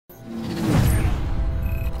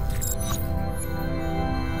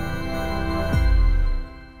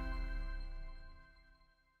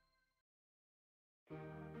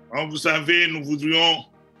Oh, vous savez, nous voudrions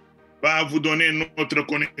pas vous donner notre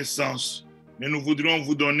connaissance, mais nous voudrions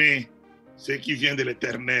vous donner ce qui vient de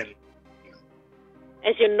l'Éternel.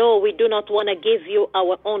 As you know, we do not want to give you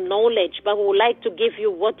our own knowledge, but we would like to give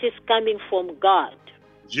you what is coming from God.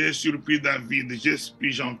 J'ai surpris David, j'ai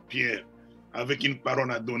surpris Jean-Pierre avec une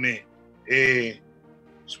parole à donner et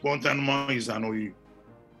spontanément ils en ont eu.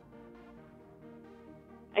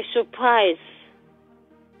 I surprised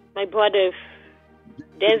my brother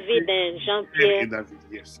David and Jean-Pierre. David,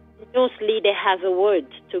 yes. Mostly they have a word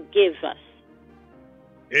to give us.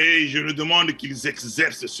 Et je leur demande qu'ils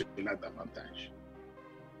exercent cela davantage.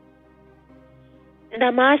 And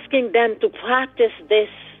I'm asking them to practice this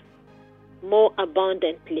more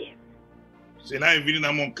abundantly. Cela est venu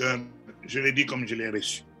dans mon cœur, je l'ai dit comme je l'ai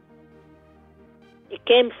reçu. It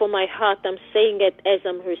came from my heart. I'm saying it as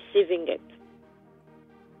I'm receiving it.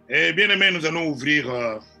 Et bien aimé, nous allons ouvrir.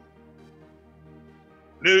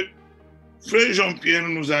 Le frère Jean-Pierre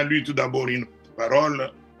nous a lu tout d'abord une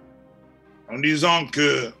parole en disant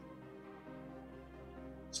que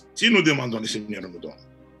si nous demandons, le Seigneur nous donne.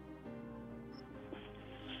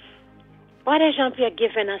 Brother Jean-Pierre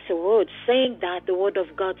given us a word saying that the word of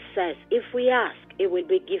God says, if we ask, it will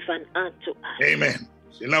be given unto us. Amen.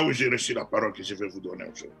 C'est là où j'ai reçu la parole que je vais vous donner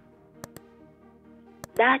aujourd'hui.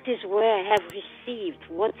 That is where I have received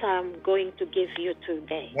what I'm going to give you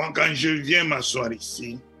today. Moi, quand je viens m'asseoir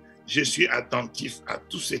ici, je suis attentif à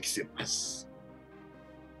tout ce qui se passe.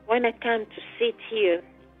 When I come to sit here,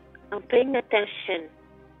 I'm paying attention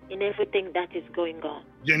in everything that is going on.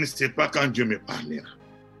 Je ne sais pas quand Dieu me parlera.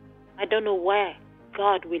 I don't know where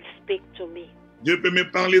God will speak to me. Dieu peut me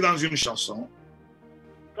parler dans une chanson,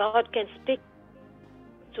 God can speak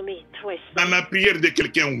to me through a dans song, la prière de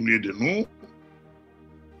quelqu'un au milieu de nous,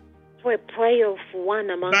 through a prayer of one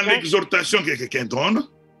among dans us, l'exhortation que quelqu'un donne,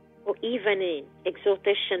 or even in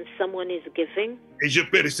exhortation someone is giving, et je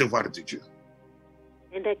peux recevoir de Dieu.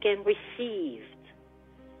 and I can receive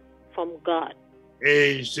from God.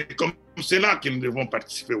 Et c'est comme cela que nous devons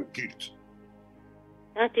participer au culte.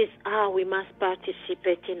 That is how we must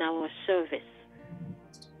participate in our service.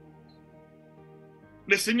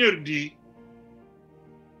 Le Seigneur dit,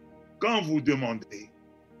 quand vous demandez,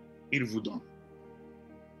 il vous donne.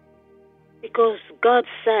 Because God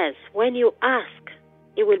says, when you ask,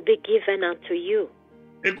 it will be given unto you.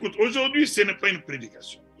 Écoute, aujourd'hui, ce n'est pas une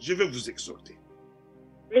prédication. Je vais vous exhorter.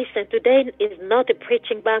 Listen, today is not a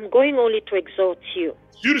preaching, but I'm going only to exhort you.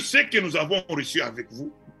 Sur ce que nous avons reçu avec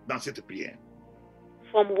vous dans cette prière.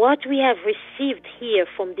 From what we have received here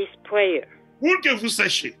from this prayer. Pour que vous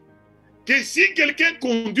sachiez que si quelqu'un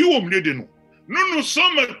conduit au milieu de nous, nous nous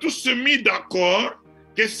sommes tous mis d'accord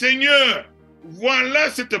que Seigneur, voilà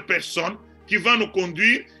cette personne qui va nous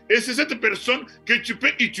conduire et c'est cette personne que tu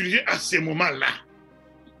peux utiliser à ce moment-là.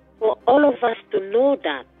 For all of us to know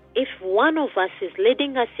that if one of us is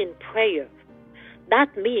leading us in prayer, that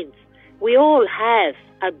means we all have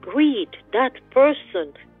agreed that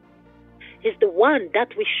person is the one that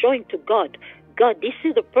we're showing to God. God, this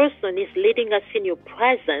is the person is leading us in your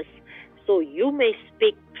presence, so you may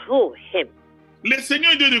speak through him. Le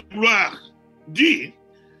Seigneur Dieu de gloire dit,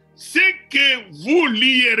 ce que vous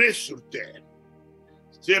lierez sur terre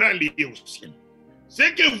sera lié au ciel. Ce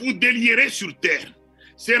que vous délierez sur terre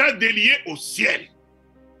sera délié au ciel.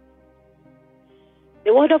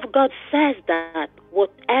 The word of God says that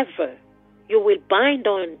whatever you will bind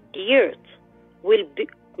on the earth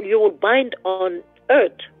you will bind on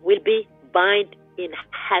earth will be bind in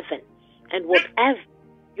heaven. And whatever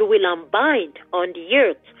you will unbind on the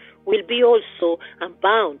earth will be also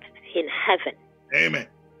unbound in heaven. Amen.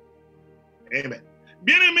 Amen.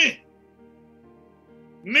 Bien-aimés,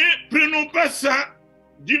 ne prenons pas ça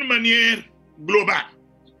d'une manière globale.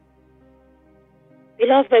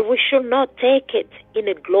 Beloved, we should not take it in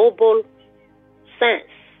a global sense.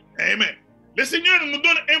 Amen. Le Seigneur nous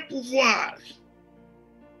donne un pouvoir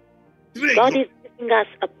très God grand. is giving us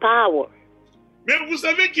a power. Mais vous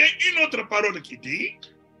savez qu'il y a une autre parole qui dit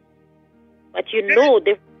But you know,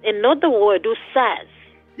 there's another word who says,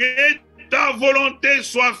 que ta volonté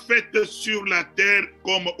soit faite sur la terre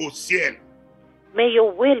comme au ciel. may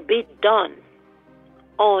your will be done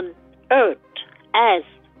on earth as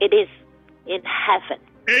it is in heaven.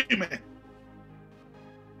 Amen.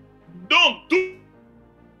 Donc,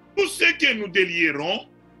 tout ce que nous délierons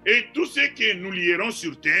et tout ce que nous lierons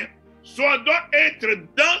sur terre, soit doit être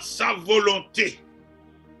dans sa volonté.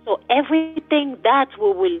 So everything that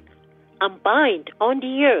we will unbind on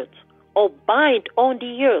the earth or bind on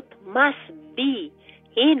the earth must be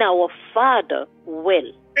in our Father's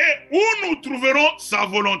will. Et où nous trouverons sa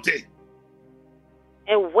volonté?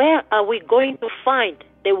 And where are we going to find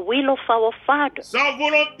the will of our Father. Sa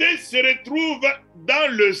volonté se retrouve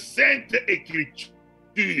dans le Sainte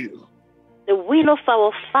Écriture. The will of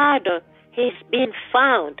our Father has been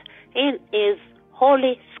found in His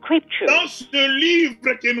Holy Scripture. Dans ce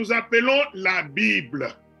livre que nous appelons la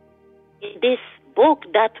Bible, In this book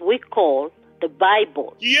that we call the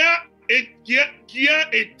Bible, qui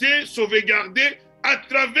a été sauvegardé à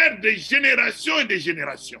travers des générations et des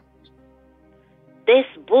générations. this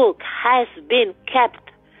book has been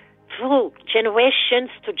kept through generations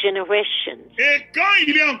to generations. Et quand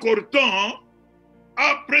il est encore temps,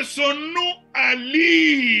 apprenons-nous à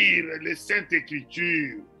lire les Saintes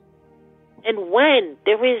Écritures. And when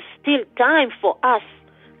there is still time for us,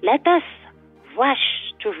 let us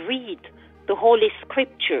rush to read the Holy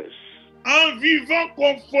Scriptures En vivant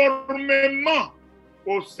conformément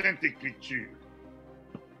aux Saintes Écritures.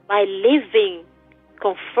 by living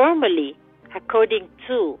conformably according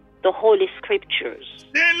to the Holy Scriptures.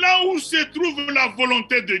 C'est là où se trouve la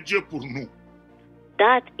volonté de Dieu pour nous.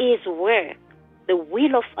 That is where the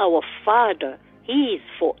will of our Father is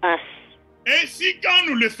for us. Ainsi, quand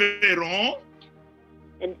nous le ferons,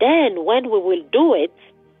 And then when we will do it,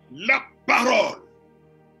 la parole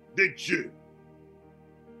de Dieu,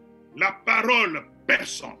 la parole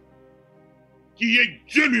personne, qui est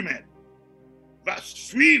Dieu lui-même, va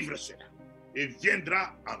suivre cela et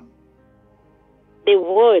viendra à nous. the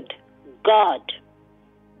Word God,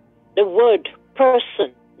 the Word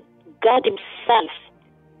person, God Himself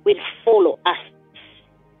will follow us.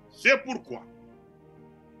 C'est pourquoi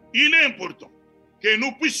il est important que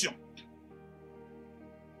nous puissions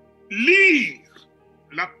lire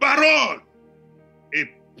la parole et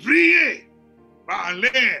prier par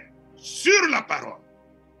l'air sur la parole.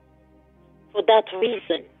 For that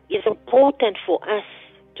reason, it's important for us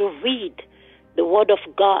to read the Word of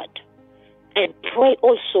God and pray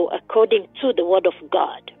also according to the Word of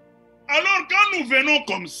God. Alors quand nous venons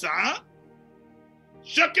comme ça,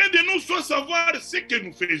 chacun de nous doit savoir ce que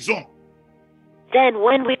nous faisons. Then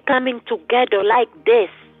when we're coming together like this,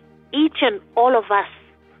 each and all of us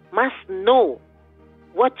must know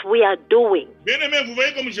what we are doing. Bien-aimé, vous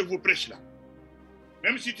voyez comme je vous prêche là.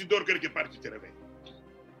 Même si tu dors quelque part, tu te réveilles.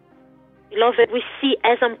 Beloved, we see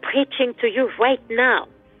as I'm preaching to you right now,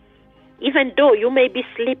 even though you may be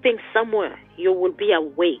sleeping somewhere, you will be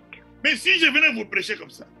awake. Mais si je venais vous prêcher comme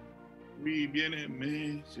ça, oui,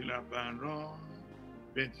 bien-aimé, c'est la parole,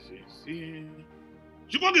 faites ceci.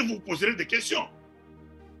 Je crois que vous poserez des questions.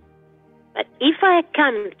 But if I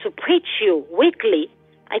come to preach you weekly,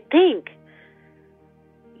 I think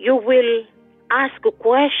you will ask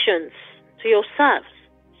questions to yourselves.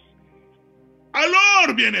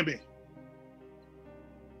 Alors, bien-aimé,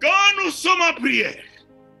 quand nous sommes en prière,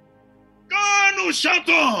 quand nous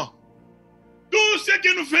chantons, tout ce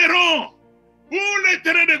que nous ferons pour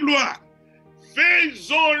l'éternel de gloire,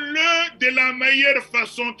 faisons-le de la meilleure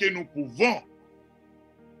façon que nous pouvons.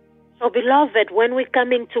 So, beloved, when we're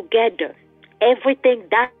coming together, everything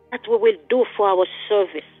that we will do for our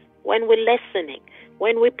service, when we're listening,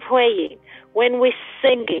 when we're praying, when we're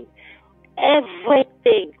singing,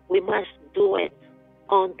 everything we must do it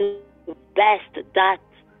on the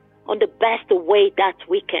best way that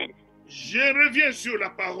we can. Je reviens sur la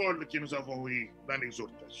parole que nous avons eue dans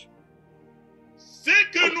l'exhortation. Ce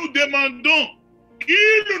que nous demandons,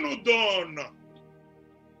 il nous donne.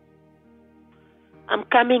 I'm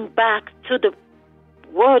coming back to the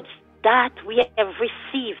words that we have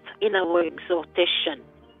received in our exhortation.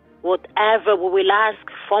 Whatever we will ask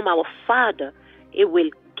from our Father, He will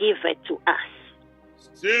give it to us.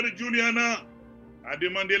 Sœur Juliana a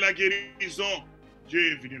demandé la guérison,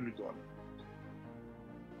 Dieu est venu lui donner.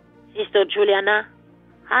 Sister Juliana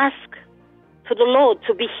asked to the Lord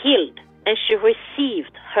to be healed, and she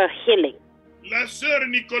received her healing. La sœur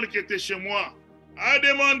Nicole qui était chez moi a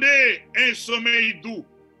demandé un sommeil doux,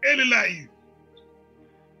 elle l'a eu.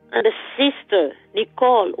 And the sister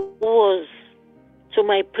Nicole, who was to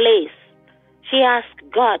my place, she asked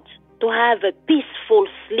God to have a peaceful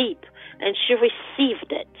sleep, and she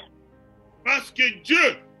received it. Parce que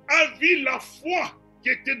Dieu a vu la foi qui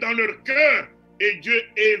était dans leur cœur et Dieu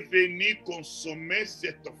est venu consommer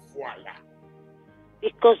cette foi-là.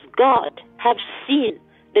 Because God has seen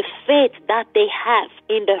the faith that they have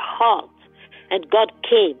in their heart, and God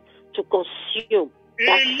came to consume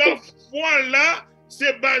that Et la faith. foi-là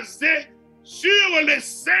s'est basée sur les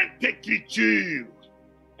Saintes Écritures.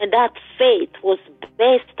 And that faith was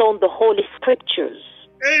based on the Holy Scriptures.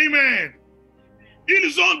 Amen.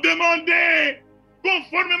 Ils ont demandé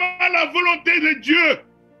conformément à la volonté de Dieu.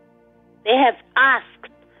 They have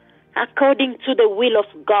asked according to the will of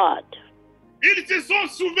God. Ils se sont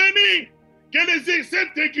souvenus que les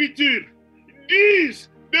Saintes Écritures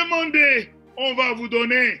disent, demandez, on va vous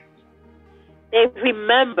donner. They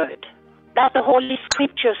remembered that the Holy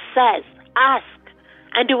Scripture says, ask,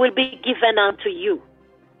 and it will be given unto you.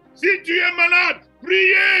 Si tu es malade,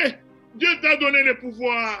 priez, Dieu t'a donné le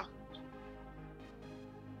pouvoir.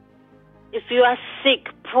 If you are sick,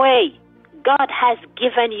 pray. God has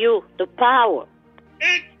given you the power.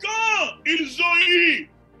 Et quand ils ont eu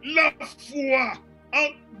la foi en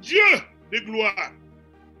Dieu de gloire,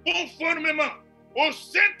 conformément aux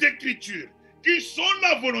Saintes Écritures, qui sont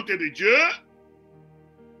la volonté de Dieu,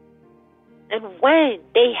 And when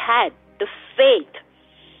they had the faith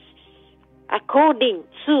according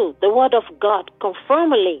to the word of God,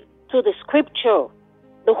 conformably to the scripture,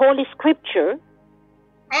 the Holy Scripture,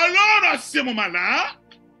 alors à ce moment-là,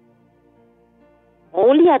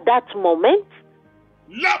 only at that moment,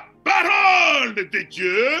 la parole de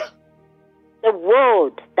Dieu, the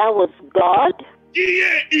word that was God, qui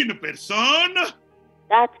est une personne,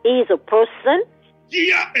 that is a person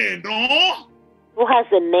qui a un nom, who has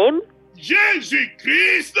a name,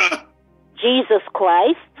 Jésus-Christ, Jesus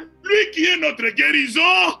Christ, lui qui est notre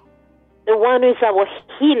guérison, the one who is our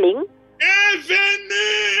healing, est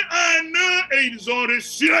venu à eux et ils ont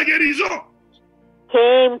reçu la guérison.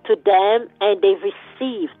 came to them and they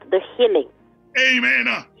received the healing. Amen.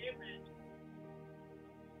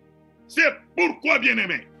 C'est pourquoi,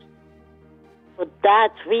 bien-aimés, For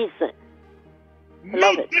that reason, nous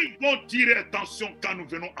Beloved. devons tirer attention quand nous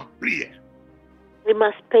venons en prière. we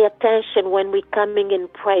must pay attention when we're coming in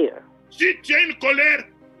prayer. Si tu as une colère,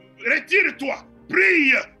 retire-toi,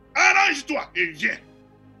 prie, arrange-toi et viens.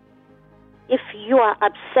 If you are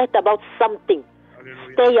upset about something,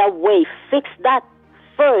 Alléluia. stay away. Fix that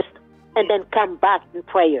first and then come back in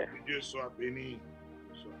prayer. Que Dieu soit béni.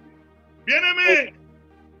 Bien-aimé,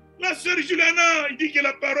 la sœur Juliana, il dit que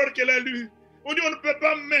la parole qu'elle a lue, on dit on ne peut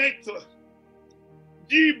pas mettre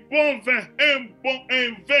du bon vin, un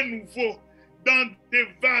vin nouveau dans des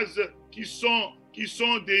vases qui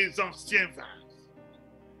sont des anciens vases.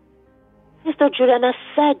 Sister Juliana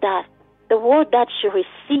said that the word that she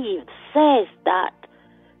received says that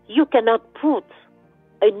you cannot put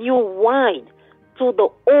a new wine to the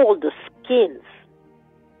old skins.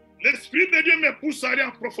 L'Esprit de Dieu me pousse à aller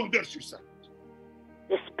en profondeur sur ça.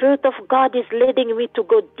 The Spirit of God is leading me to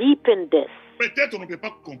go deep in this. Peut-être on ne peut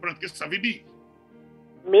pas comprendre ce que ça veut dire.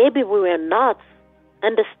 Maybe we were not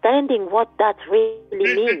understanding what that really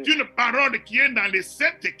Mais means. c'est une parole qui est dans les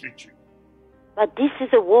Saintes Écritures. But this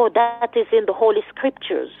is a word that is in the Holy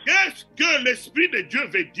Scriptures. Qu'est-ce que l'Esprit de Dieu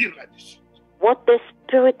veut dire là-dessus? What the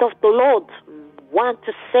Spirit of the Lord wants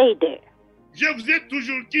to say there. Je vous ai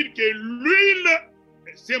toujours dit que l'huile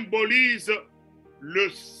symbolise le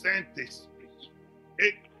Saint-Esprit.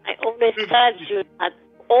 Et I always tell you that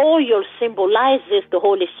oil symbolizes the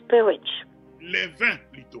Holy Spirit. les vins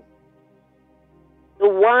plutôt. The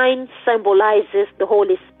wine symbolizes the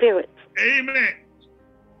Holy Spirit. Amen.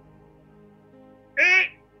 Et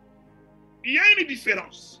il y a une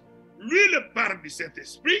différence. L'huile parle du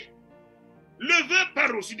Saint-Esprit, le vin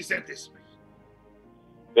parle aussi du Saint-Esprit.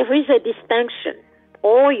 There is a distinction.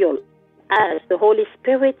 Oil as the Holy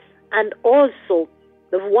Spirit and also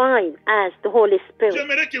the wine as the Holy Spirit.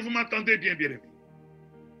 J'aimerais que vous m'entendez bien, bien-aimés.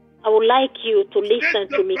 I would like you to listen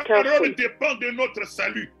to me Cette parole carefully. dépend de notre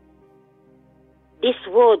salut. These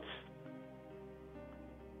words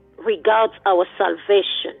regards our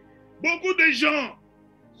salvation. Beaucoup de gens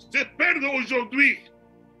se perdent aujourd'hui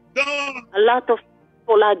dans A lot of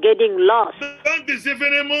people are getting lost des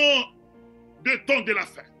événements de temps de la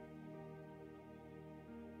fin.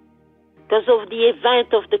 because of the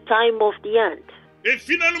event of the time of the end. Et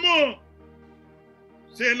finalement,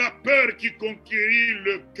 c'est la peur qui conquérit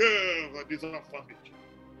le cœur des enfants de Dieu.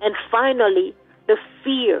 And finally, the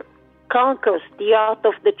fear conquers the heart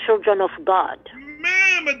of the children of God.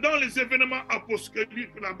 Même dans les événements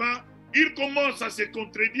apostoliques là-bas, il commence à se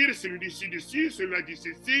contredire, celui d'ici, celui-là dit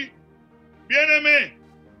ceci. Bien-aimé,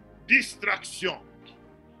 distraction.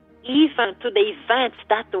 Even to the events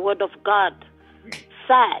that the Word of God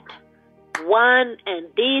said, one and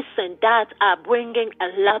this and that are bringing a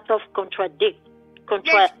lot of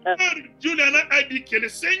La sœur Juliana a dit que le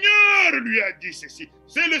Seigneur lui a dit ceci.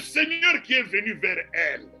 C'est le Seigneur qui est venu vers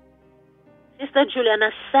elle. Sister Juliana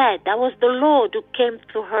said that was the Lord who came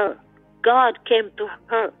to her. God came to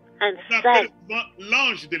her and On appelle said souvent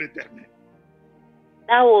l'ange de l'Éternel.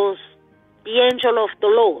 that was the angel of the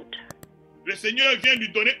Lord. Le Seigneur vient lui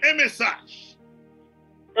donner un message.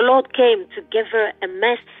 The Lord came to give her a Et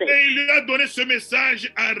message. il lui a donné ce message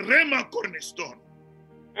à Rhema Cornerstone.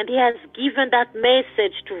 And he has given that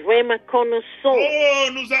message to Rhema Cornerstone. Oh,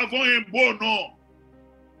 nous avons un beau nom.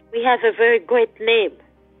 We have a very great name.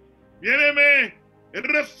 Bien-aimés,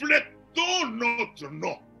 reflétons notre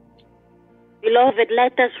nom. Beloved,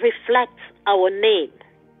 let us reflect our name.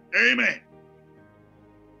 Amen.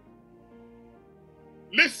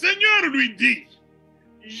 Le Seigneur lui dit,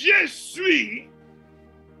 je suis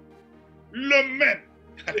le même.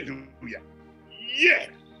 Alléluia. Hier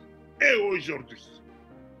et aujourd'hui.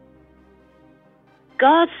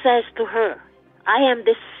 God says to her, I am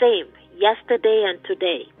the same yesterday and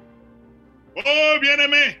today. Oh,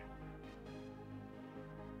 bien-aimés,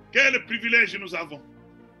 quel privilège nous avons.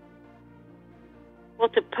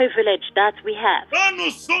 What a privilege that we have. Quand nous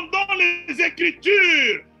sommes dans les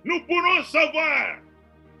Écritures, nous pourrons savoir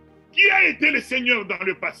qui a été le Seigneur dans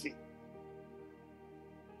le passé.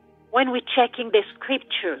 When we're checking the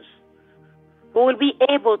scriptures, we will be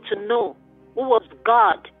able to know who was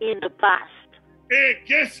God in the past Et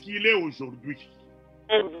qu'est-ce qu'il est aujourd'hui.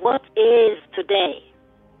 and what is today.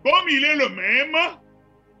 Comme il est le même,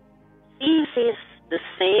 He is the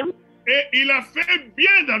same, et il a fait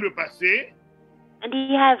bien dans le passé, and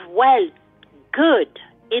he has well good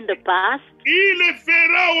in the past. il le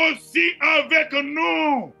fera aussi avec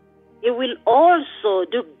nous. He will also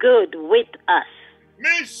do good with us.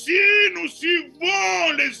 Mais si nous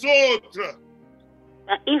suivons les autres,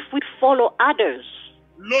 But if we follow others,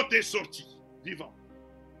 Lot est sorti vivant.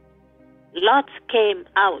 Lot came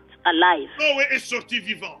out alive. Noé est sorti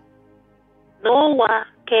vivant. Noah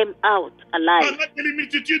came out alive, Pendant que les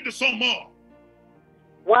multitudes sont mortes.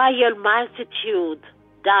 while multitude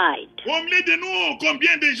died. Au milieu de nous,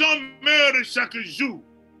 combien de gens meurent chaque jour?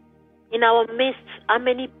 In our midst, how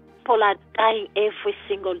many people are dying every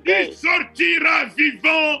single day? Il sortira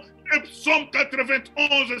vivant. Le psaume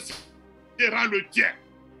 91 sera le tien.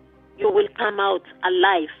 You will come out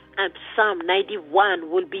alive, and Psalm 91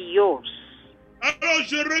 will be yours. Alors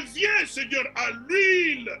je reviens, Seigneur, à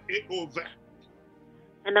l'huile et au vin.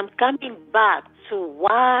 And I'm coming back to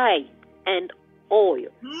wine and oil.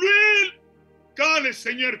 L'huile, quand le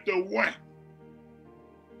Seigneur te oint,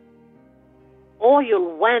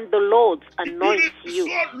 Oil when the Lord il anoints you.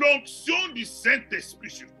 reçoit l'onction du Saint-Esprit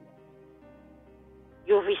sur toi.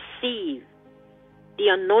 You receive the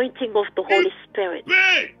anointing of the Holy Spirit. Tu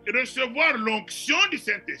peux recevoir l'onction du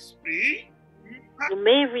Saint-Esprit You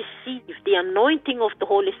may receive the anointing of the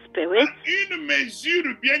Holy Spirit à une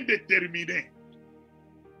mesure bien déterminée.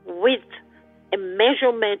 with a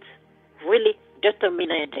measurement really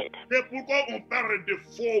determined. C'est pourquoi on parle de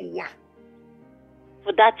faux oint.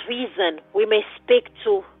 For that reason, we may speak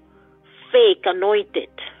to fake anointed.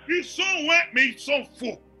 Ils sont oints, mais ils sont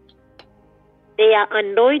faux. They are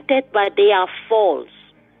anointed, but they are false.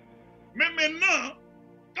 Mais maintenant,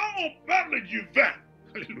 quand on parle du vin,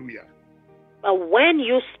 alléluia, But when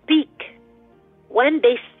you speak, when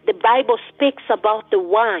the Bible speaks about the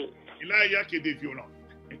wine, il n'y a que des violents.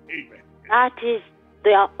 Amen. that is,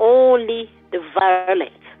 they are only the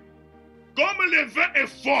violent. Comme le vin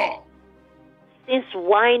est fort, Since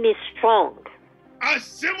wine is strong, à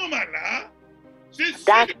ce moment-là, c'est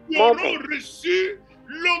That ceux qui auront moment. reçu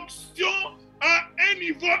l'onction à un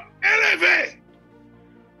niveau élevé.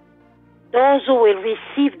 those who will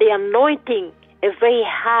receive the anointing, a very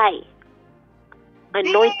high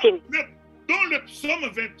anointing, Dont le psaume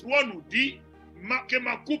 23 nous dit que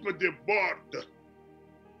ma coupe déborde.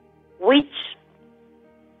 which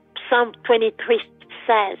Psalm 23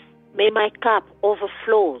 says, may my cup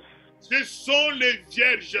overflows. Ce sont les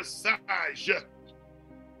vierges sages.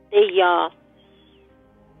 They are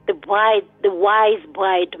the wise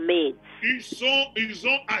bridesmaids. Ils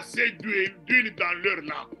ont assez d'huile dans leur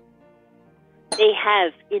lampe. They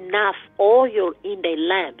have enough oil in their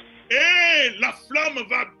lamps, Et la flamme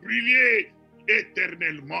va briller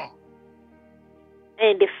éternellement.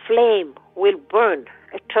 and the flame will burn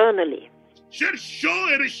eternally. Cherchons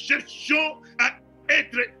et recherchons à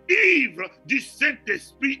être ivres du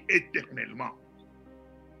Saint-Esprit éternellement.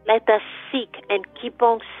 Let us seek and keep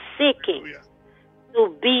on seeking Alléluia.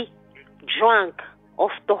 to be drunk of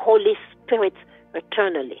the Holy Spirit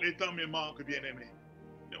eternally. Le temps me manque, bien-aimé.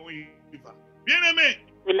 Oui, il va. Bien-aimé,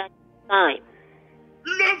 We like time.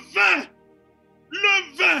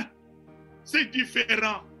 le vin, c'est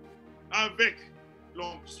différent avec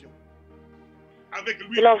l'onction, avec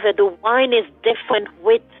l'huile. Beloved, the wine is different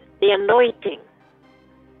with the anointing.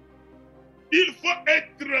 Il faut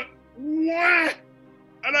être loin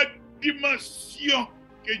à la dimension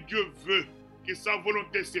que Dieu veut, que sa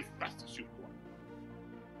volonté se fasse sur toi.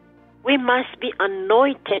 We must be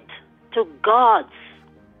anointed to God's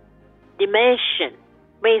dimension.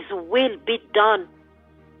 May His will be done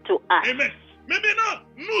to us. Amen. Mais maintenant,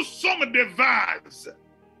 nous sommes des vases.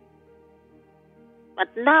 But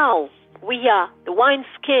now we are the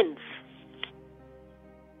wineskins.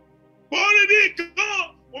 Paul dit que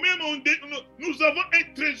quand nous avons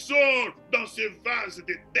un trésor dans ce vase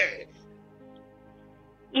de terre.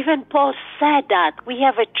 Even Paul said that we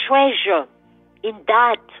have a treasure in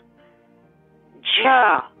that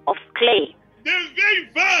jar of clay. Des vieilles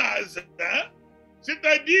vases, hein?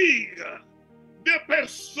 C'est-à-dire des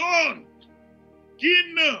personnes qui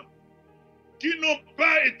n'ont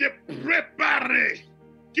pas été préparées,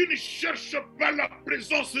 qui ne cherchent pas la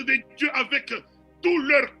présence de Dieu avec tout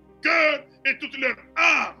leur cœur et toute leur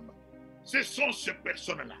âme. Ce sont ces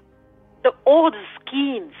personnes-là. The old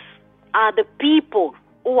skins are the people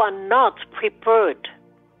who are not prepared,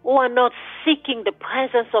 who are not seeking the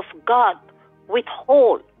presence of God with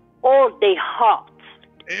all their heart.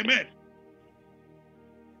 Amen.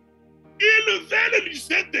 Ils veulent du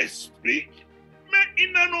Saint-Esprit, mais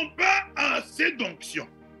ils n'en ont pas assez d'onction.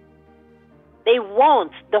 They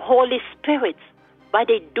want the Holy Spirit, but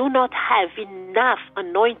they do not have enough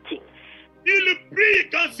anointing. Ils prient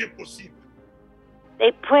quand c'est possible.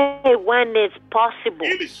 They pray when it's possible.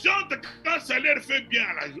 Ils chantent quand ça leur fait bien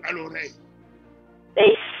à l'oreille.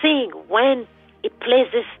 They sing when it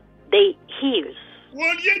pleases their ears.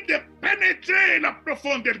 Au lieu de pénétrer la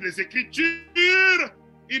profondeur des Écritures,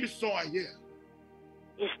 ils sont ailleurs.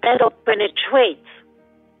 Instead of penetrate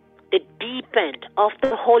the deep end of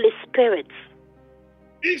the Holy Spirit.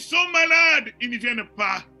 Ils sont malades, ils ne viennent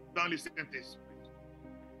pas dans le Saint-Esprit.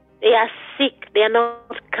 They are sick, they are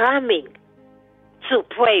not coming to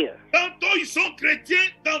prayer. Tantôt ils sont chrétiens,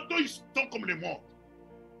 tantôt ils sont comme le monde.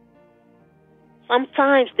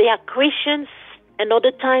 Sometimes they are Christians,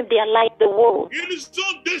 another time they are like the world. Ils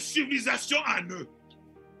ont deux civilisations en eux.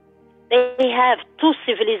 They have two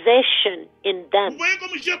civilizations in Vous them. voyez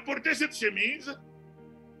comme j'ai porté cette chemise?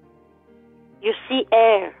 You see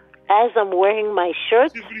air as I'm wearing my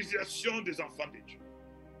shirt. Civilisation des enfants de Dieu.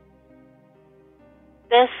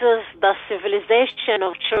 This is the civilization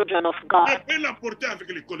of children of Je God. peux la porter avec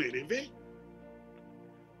le col élevé.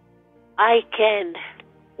 I can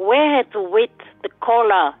wear it with the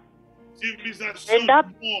collar Civilisation And that-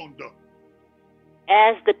 du monde.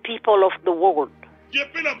 as the people of the world. Je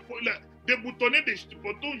peux la déboutonner des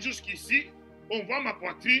boutons jusqu'ici. On voit ma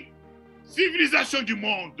poitrine. Civilisation du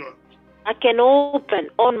monde. I can open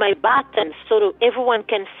on my buttons so that everyone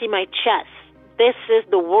can see my chest. This is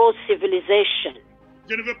the world civilization.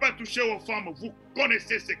 Je ne veux pas toucher aux femmes. Vous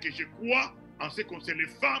connaissez ce que je crois en ce qui concerne les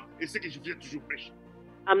femmes et ce que je vous ai toujours prêché.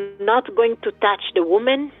 I'm not going to touch the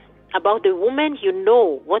woman. About the woman, you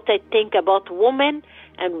know what I think about women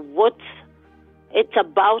and what it's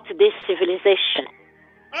about this civilization.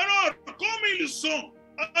 Alors, comme ils sont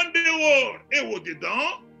en dehors et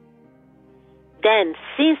au-dedans, Then,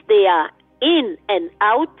 since they are in and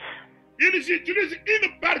out, ils utilisent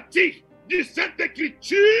une partie de cette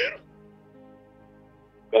écriture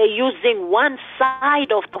they're using one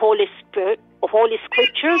side of the Holy Spirit, of Holy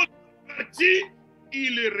Scriptures, partie,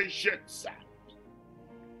 ils rejettent ça.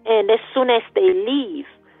 and as soon as they leave,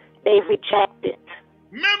 they reject it.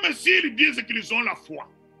 Même s'ils disent qu'ils ont la foi,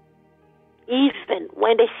 Even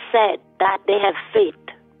when they said that they have faith,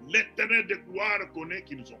 l'Éternel de gloire connaît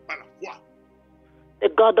qu'ils n'ont pas la foi. the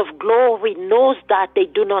God of glory knows that they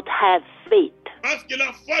do not have faith, Parce que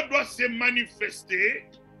la foi doit se manifester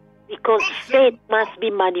because faith must be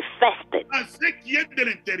manifested à ce qui est de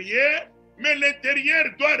l'intérieur, mais l'intérieur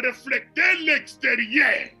doit refléter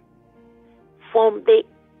l'extérieur. from the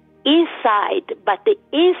inside, but the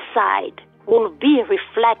inside will be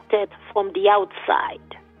reflected from the outside.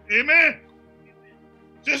 Amen.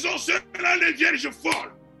 Ce sont ceux-là les vierges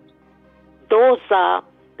folles. Those are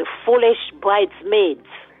the foolish bridesmaids.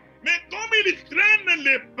 Mais comme ils traînent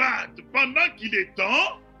les pattes pendant qu'il est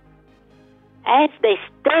temps, As they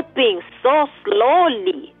stepping so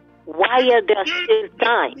slowly while there's Dieu still de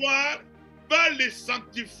time, gloire va les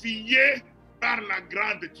sanctifier par la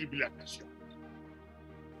grande tribulation.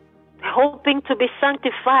 hoping to be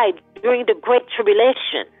sanctified during the great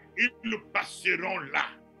tribulation. Ils passeront là.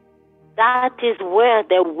 That is where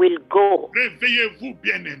they will go. Réveillez-vous,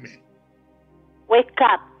 bien-aimés. Wake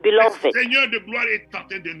up, Le beloved. Seigneur de gloire est en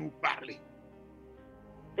train de nous parler.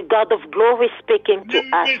 The God of glory speaking to Ne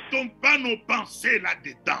us. mettons pas nos pensées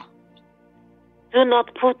là-dedans. Do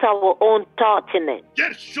not put our own thought in it.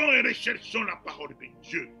 Cherchons et recherchons la parole de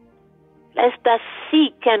Dieu. Let us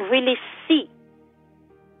seek and really seek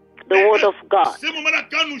the Et word à of God. ce moment-là,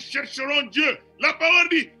 quand nous chercherons Dieu, la parole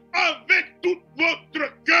dit avec tout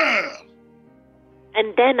votre cœur.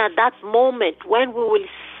 And then at that moment, when we will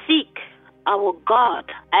seek our God,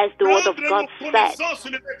 as the word of Prendre God nos said, connaissances et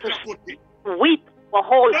les mettre à côté. with our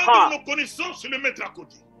whole Prendre heart. nos connaissances et les mettre à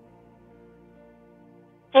côté.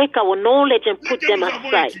 Take our knowledge and Ce put que them nous avons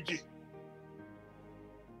aside. étudié.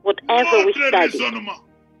 Whatever we Notre study, raisonnement.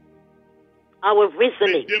 our Mais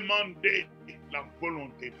reasoning, demander la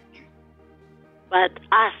volonté de Dieu but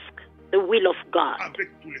ask the will of God avec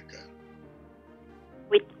tout le cœur.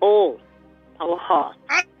 with all our heart.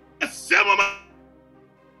 À ce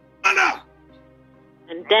moment-là,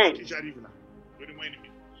 And avant then, que j'arrive là, donnez-moi une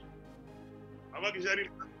minute. Avant que j'arrive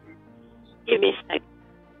là. give me a second.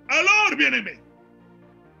 Alors, bien-aimé,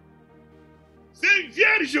 ces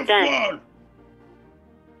vierges Then, folles,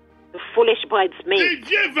 the foolish ces bridesmaids,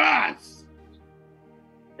 vieux vases,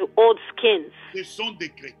 the old skins, ce sont des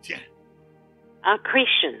chrétiens. are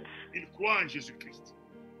Christians. Ils croient en Jésus-Christ.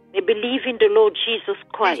 They believe in the Lord Jesus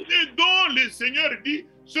C'est Christ. ce dont le Seigneur dit,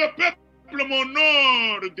 ce peuple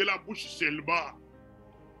m'honore de la bouche seulement.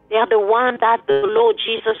 They are the one that the Lord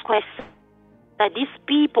Jesus Christ said that these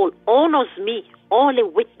people honors me only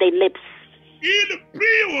with their lips. Ils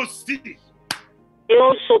prient aussi, They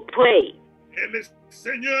also pray, et le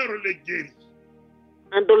Seigneur les guérit.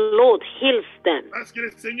 and the Lord heals them Parce que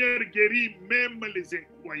le Seigneur guérit même les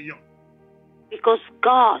incroyants. because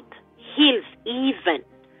God heals even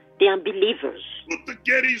the unbelievers. Toute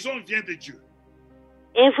guérison vient de Dieu.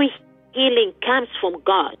 Every healing comes from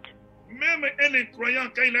God. Même un incroyant,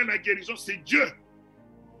 quand il a la guérison, c'est Dieu.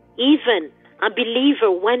 Even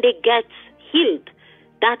unbeliever, when they get healed,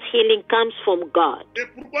 that healing comes from God. Et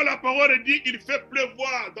pourquoi la parole dit, il fait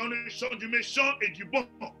pleuvoir dans le champ du méchant et du bon.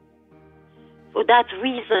 For that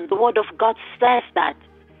reason, the word of God says that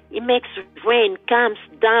it makes rain comes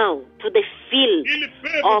down to the field Ils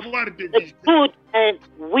peuvent of voir des the visions. good and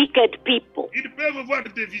wicked people. Ils peuvent voir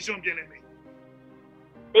des visions, bien-aimés.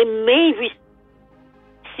 They may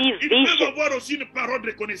receive Ils peuvent vision. avoir aussi une parole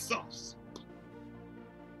de connaissance.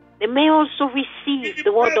 They may also receive Ils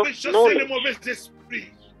the word of peuvent chasser les knowledge. mauvais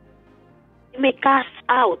esprits. They may cast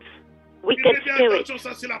out wicked Bien spirits. attention,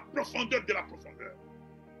 ça c'est la profondeur de la profondeur.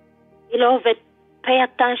 Beloved, pay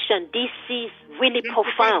attention. This is really Je ne peux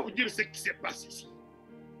pas vous profound. dire ce qui se passe ici.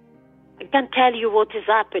 I can tell you what is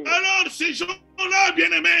happening. Alors, ces gens-là,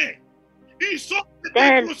 bien-aimés, ils sont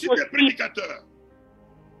Then, peut-être aussi those des prédicateurs.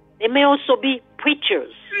 They may also be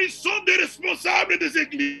preachers. Ils sont des responsables des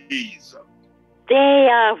églises. They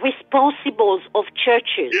are responsibles of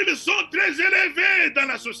churches. Ils sont très élevés dans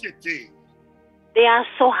la société. They are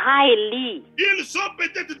so highly. Ils sont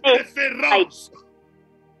peut-être des références.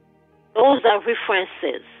 Those are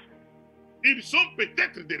references. Ils sont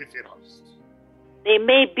peut-être des références. They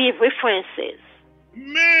may be references,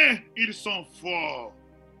 Mais ils sont forts.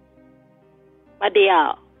 but they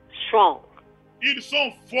are strong. Ils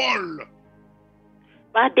sont folles.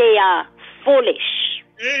 But they are foolish.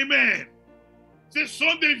 Amen. Ce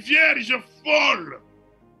sont des vierges folles.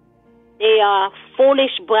 They are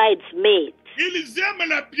foolish bridesmaids. Ils aiment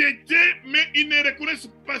la piété, mais ils ne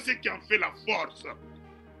reconnaissent pas ce qui en fait la force.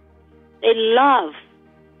 They love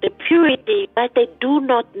the purity, but they do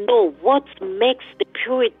not know what makes the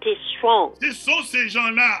purity strong. Ce sont ces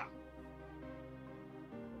gens-là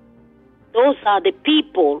Those are the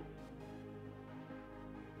people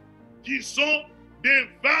qui sont des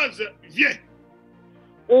vases vieux.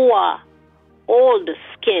 who are old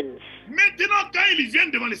skins. Maintenant, quand ils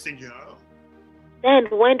viennent devant le Seigneur, Then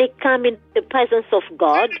when they come in the presence of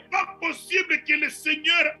God, ce n'est pas possible que le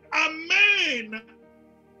Seigneur amène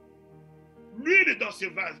l'huile dans ce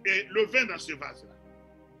vase et le vin dans ce vase-là.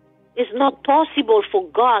 it's not possible for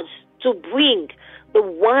God to bring the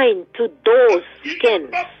wine to those Il n'y a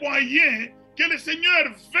skins. pas moyen que le Seigneur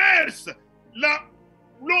verse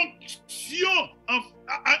l'onction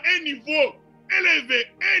à un niveau élevé,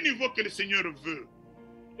 un niveau que le Seigneur veut.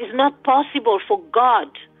 It's not possible for God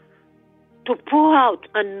to pour out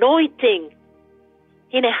anointing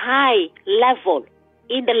in a high level,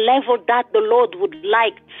 in the level that the Lord would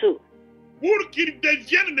like to, Pour qu'ils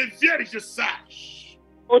deviennent des vierges sages.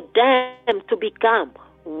 for them to become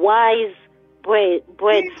wise Pour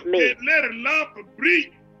bridesmaids, que leur lampe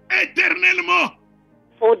brille éternellement.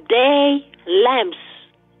 for their lamps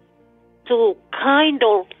to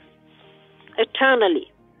kindle eternally,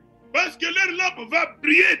 Parce que leur lampe va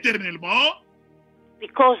briller éternellement.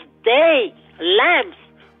 because their lamps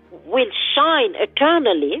will shine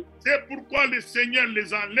eternally. C'est pourquoi le Seigneur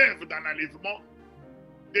les enlève dans l'enlèvement.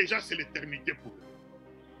 Déjà, c'est l'éternité pour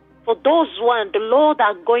eux. For those one, the Lord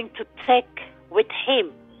are going to take with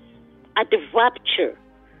him at the rapture,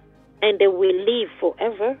 and they will live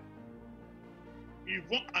forever. Ils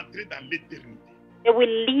vont entrer dans l'éternité. They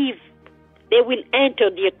will live they will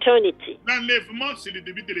enter the eternity. L'enlèvement, c'est le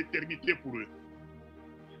début de l'éternité pour eux.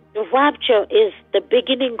 The rapture is the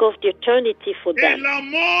beginning of the eternity for Et them. la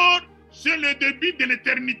mort, c'est le début de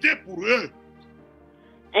l'éternité pour eux.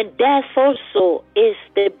 And death also is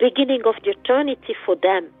the beginning of the eternity for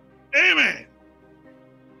them. Amen.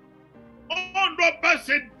 On ne doit pas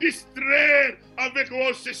se distraire avec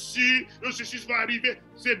oh ceci va arriver,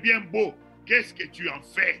 c'est bien beau. Qu'est-ce que tu en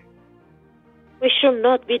fais? We should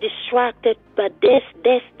not be distracted, but this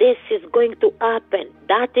is going to happen.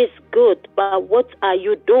 That is good, but what are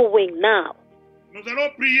you doing now? Nous allons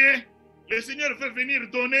prier. Le Seigneur veut venir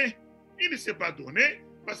donner. Il ne sait pas donner,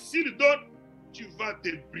 parce que s'il donne, tu vas te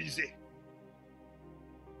briser.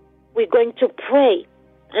 We're going to pray,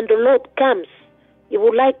 and the Lord comes. He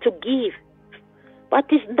would like to give, but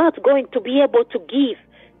He's not going to be able to give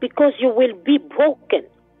because you will be broken.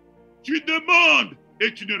 Tu demandes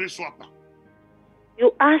et tu ne reçois pas.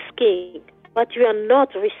 You're asking, but you are not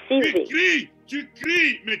receiving. Tu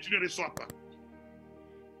cries, mais tu ne reçois pas.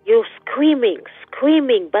 You're screaming,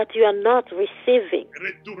 but you are not receiving.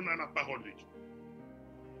 Retourne à la parole de Dieu.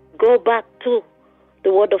 Go back to the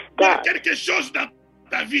Word of Il y a God. quelque chose dans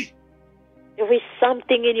ta vie There is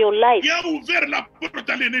something in your life qui a ouvert la porte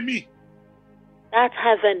à l'ennemi.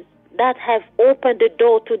 that have opened the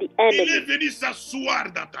door to the Il est enemy. venu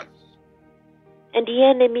s'asseoir dans ta vie. And the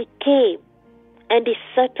enemy came and he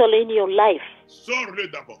settled in your life. Sors-le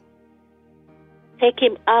d'abord. Take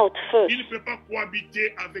him out first. Il ne peut pas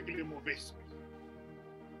cohabiter avec les mauvais esprits.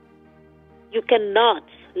 You cannot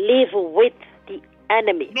live with the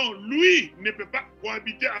enemy. Non, lui ne peut pas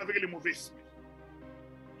cohabiter avec les mauvais esprits.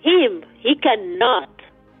 He cannot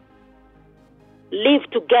live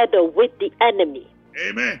together with the enemy.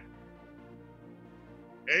 Amen.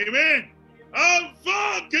 Amen.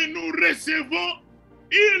 Avant que nous recevons,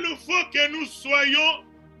 il faut que nous soyons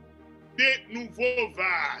des nouveaux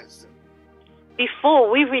vases. Before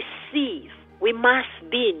we receive, we must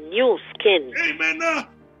be new skins. Et maintenant,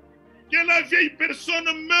 que la vieille personne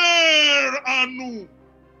meure en nous.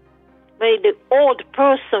 May the old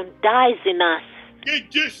person dies in us. Que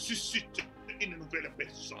Dieu suscite une nouvelle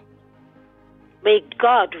personne. May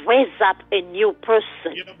God raise up a new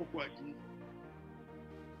person. Il y a beaucoup à dire.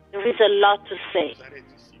 There is a lot to say. J'arrête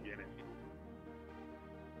ici, bien aimé.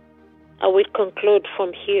 I will conclude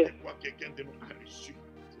from here. Je crois que quelqu'un de nous a reçu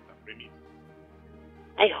cet après-midi.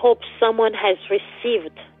 I hope someone has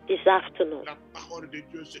received this afternoon. La parole de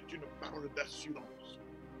Dieu, c'est une parole d'assurance.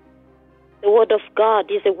 The word of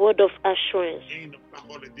God is a word of assurance Et une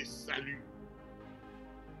parole de salut.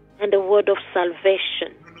 and a word of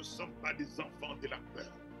salvation. Nous ne sommes pas des enfants de la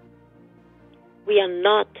peur, We are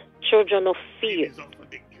not children of mais fear, des enfants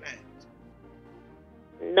de crainte.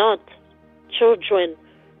 not children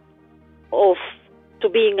of to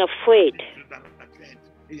being afraid. Nous sommes dans la crainte.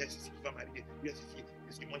 Et il y a ceci qui va m'arriver. Il y a ceci.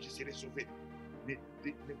 Est-ce que moi je serai sauvé? Ne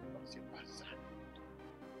pensez pas ça.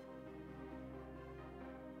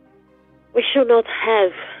 We should not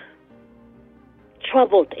have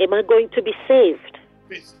troubled. Am I going to be saved?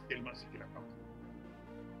 Fais tellement ce que la parole.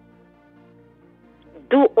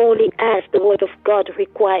 Do only as the word of God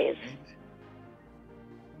requires. Amen.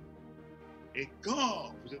 Et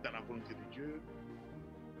quand vous êtes dans la volonté de Dieu,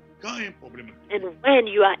 quand un problème, And when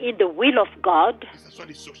you are in the will of God, que ce soit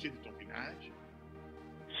les sorciers de ton village,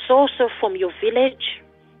 sorcerer from your village,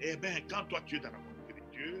 eh bien, quand toi tu es dans la volonté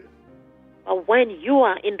de Dieu, or when you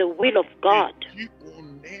are in the will of God et tu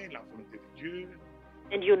connais la volonté de Dieu,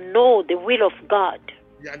 and you know the will of God,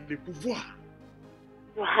 il y a le pouvoir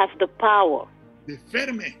you have the power de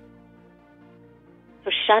fermer,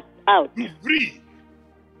 to shut out d'ouvrir.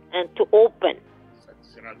 and to open, Ça te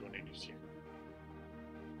sera donné du ciel.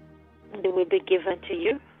 and it will be given to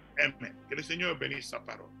you. Amen. Que le Seigneur bénisse sa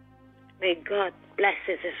parole. May God bless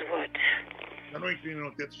His word. Nous allons incliner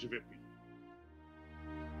nos têtes, je vais prier.